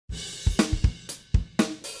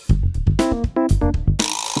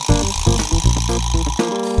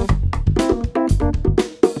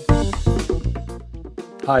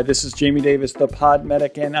Hi, this is Jamie Davis, the Pod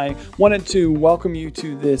Medic, and I wanted to welcome you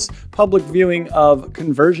to this public viewing of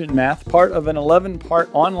Conversion Math, part of an 11-part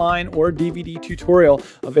online or DVD tutorial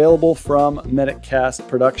available from MedicCast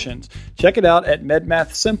Productions. Check it out at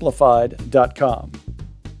medmathsimplified.com.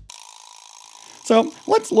 So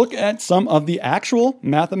let's look at some of the actual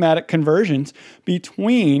mathematic conversions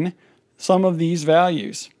between some of these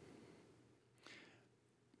values.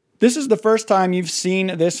 This is the first time you've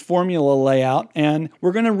seen this formula layout, and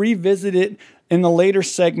we're going to revisit it in the later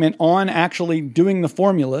segment on actually doing the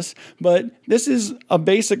formulas, but this is a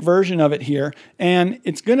basic version of it here, and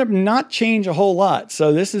it's going to not change a whole lot,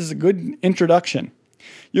 so this is a good introduction.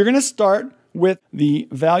 You're going to start with the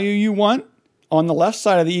value you want on the left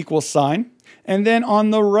side of the equal sign, and then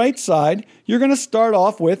on the right side, you're going to start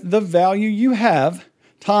off with the value you have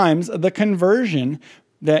times the conversion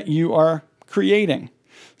that you are creating.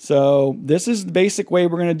 So this is the basic way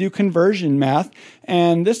we're going to do conversion math,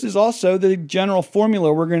 and this is also the general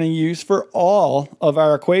formula we're going to use for all of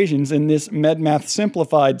our equations in this MedMath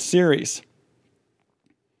Simplified series.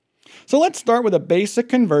 So let's start with a basic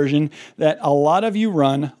conversion that a lot of you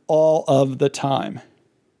run all of the time.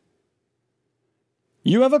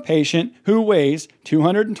 You have a patient who weighs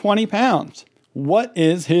 220 pounds. What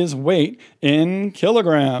is his weight in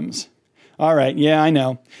kilograms? All right, yeah, I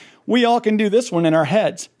know. We all can do this one in our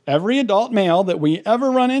heads. Every adult male that we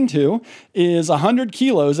ever run into is 100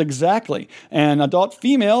 kilos exactly, and adult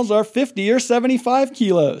females are 50 or 75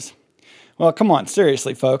 kilos. Well, come on,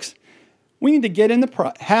 seriously, folks. We need to get in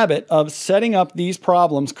the habit of setting up these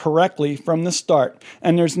problems correctly from the start,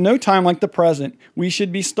 and there's no time like the present. We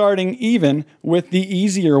should be starting even with the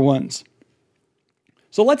easier ones.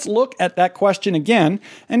 So let's look at that question again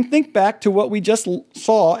and think back to what we just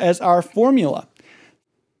saw as our formula.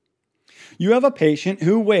 You have a patient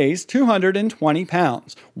who weighs 220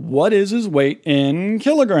 pounds. What is his weight in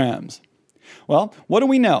kilograms? Well, what do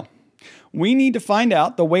we know? We need to find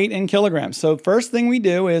out the weight in kilograms. So first thing we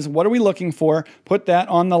do is, what are we looking for? Put that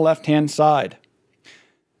on the left-hand side.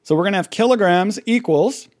 So we're going to have kilograms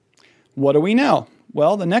equals, what do we know?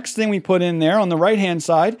 Well, the next thing we put in there on the right-hand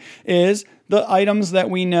side is the items that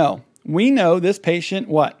we know. We know this patient,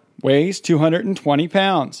 what? Weighs 220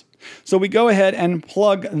 pounds. So we go ahead and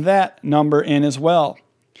plug that number in as well.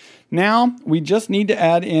 Now we just need to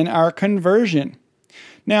add in our conversion.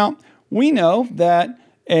 Now we know that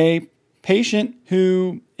a patient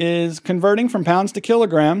who is converting from pounds to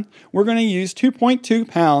kilogram, we're going to use 2.2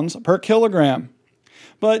 pounds per kilogram.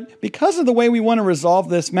 But because of the way we want to resolve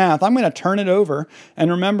this math, I'm going to turn it over.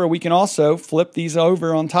 And remember, we can also flip these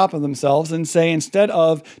over on top of themselves and say, instead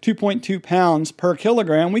of 2.2 pounds per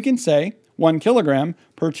kilogram, we can say 1 kilogram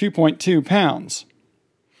per 2.2 pounds.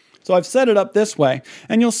 So I've set it up this way,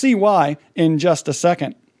 and you'll see why in just a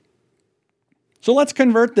second. So let's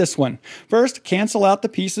convert this one. First, cancel out the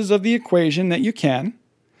pieces of the equation that you can.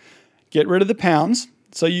 Get rid of the pounds.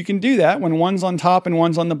 So you can do that when one's on top and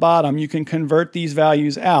one's on the bottom. You can convert these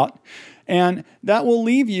values out. And that will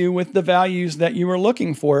leave you with the values that you were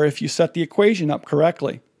looking for if you set the equation up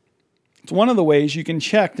correctly. It's one of the ways you can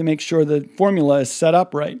check to make sure the formula is set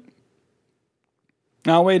up right.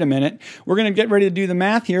 Now, wait a minute. We're going to get ready to do the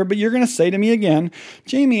math here, but you're going to say to me again,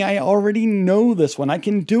 Jamie, I already know this one. I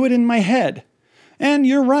can do it in my head. And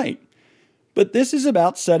you're right. But this is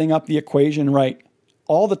about setting up the equation right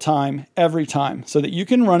all the time, every time, so that you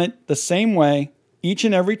can run it the same way each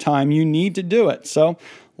and every time you need to do it. So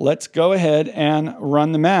let's go ahead and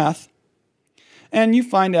run the math. And you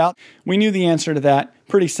find out we knew the answer to that.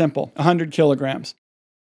 Pretty simple, 100 kilograms.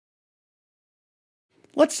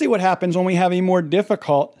 Let's see what happens when we have a more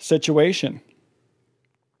difficult situation.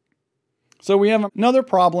 So we have another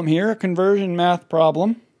problem here, a conversion math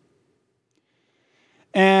problem.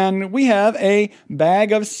 And we have a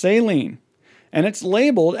bag of saline. And it's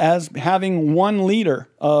labeled as having 1 liter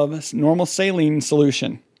of normal saline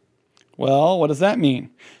solution. Well, what does that mean?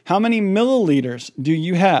 How many milliliters do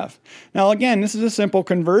you have? Now, again, this is a simple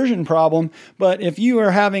conversion problem, but if you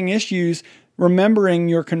are having issues remembering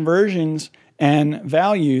your conversions and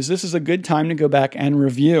values, this is a good time to go back and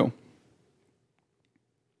review.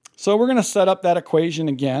 So we're going to set up that equation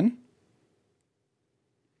again.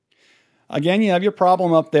 Again, you have your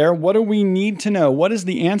problem up there. What do we need to know? What is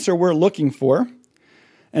the answer we're looking for?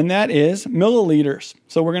 And that is milliliters.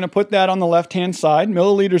 So we're going to put that on the left-hand side.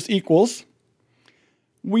 Milliliters equals.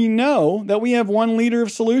 We know that we have 1 liter of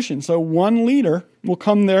solution. So 1 liter will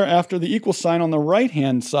come there after the equal sign on the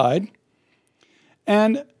right-hand side.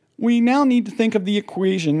 And we now need to think of the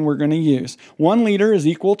equation we're going to use. 1 liter is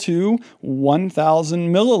equal to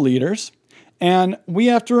 1,000 milliliters. And we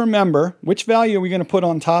have to remember, which value are we going to put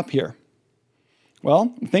on top here?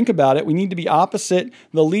 Well, think about it. We need to be opposite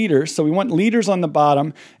the liters. So we want liters on the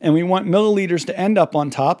bottom and we want milliliters to end up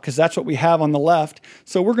on top because that's what we have on the left.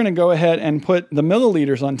 So we're going to go ahead and put the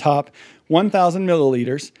milliliters on top, 1,000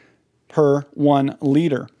 milliliters per 1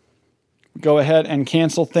 liter. Go ahead and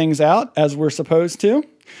cancel things out as we're supposed to.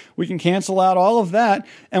 We can cancel out all of that,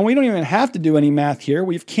 and we don't even have to do any math here.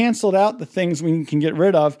 We've canceled out the things we can get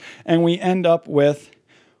rid of, and we end up with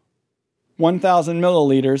 1,000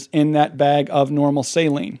 milliliters in that bag of normal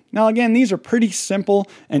saline. Now, again, these are pretty simple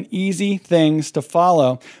and easy things to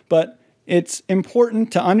follow, but it's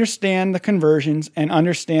important to understand the conversions and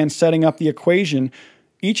understand setting up the equation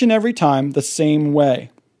each and every time the same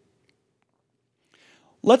way.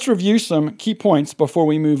 Let's review some key points before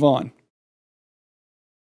we move on.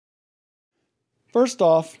 First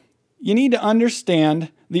off, you need to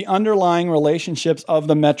understand the underlying relationships of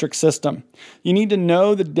the metric system. You need to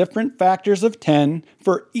know the different factors of 10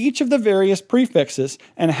 for each of the various prefixes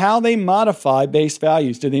and how they modify base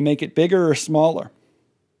values. Do they make it bigger or smaller?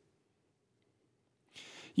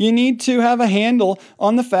 You need to have a handle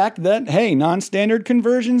on the fact that, hey, non-standard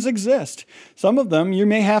conversions exist. Some of them you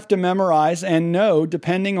may have to memorize and know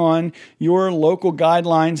depending on your local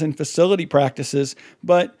guidelines and facility practices,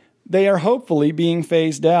 but they are hopefully being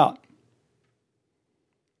phased out.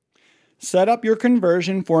 Set up your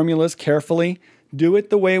conversion formulas carefully. Do it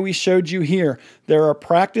the way we showed you here. There are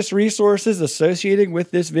practice resources associated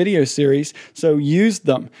with this video series, so use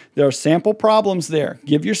them. There are sample problems there.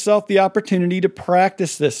 Give yourself the opportunity to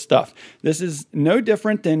practice this stuff. This is no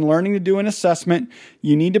different than learning to do an assessment.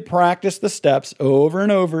 You need to practice the steps over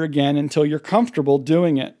and over again until you're comfortable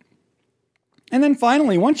doing it. And then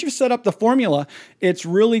finally, once you've set up the formula, it's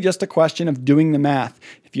really just a question of doing the math.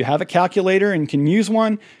 If you have a calculator and can use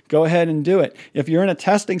one, go ahead and do it. If you're in a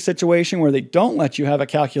testing situation where they don't let you have a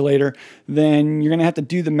calculator, then you're going to have to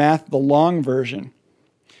do the math the long version.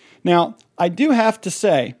 Now, I do have to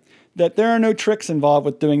say that there are no tricks involved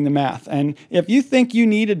with doing the math. And if you think you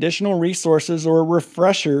need additional resources or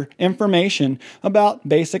refresher information about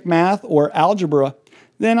basic math or algebra,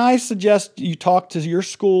 then I suggest you talk to your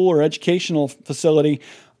school or educational facility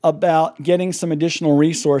about getting some additional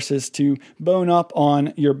resources to bone up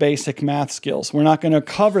on your basic math skills. We're not going to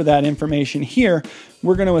cover that information here.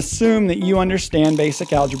 We're going to assume that you understand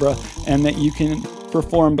basic algebra and that you can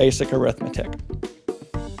perform basic arithmetic.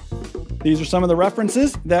 These are some of the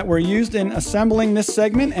references that were used in assembling this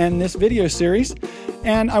segment and this video series.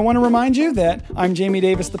 And I want to remind you that I'm Jamie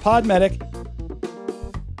Davis, the Pod Medic.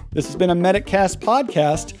 This has been a MedicCast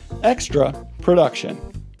Podcast Extra production.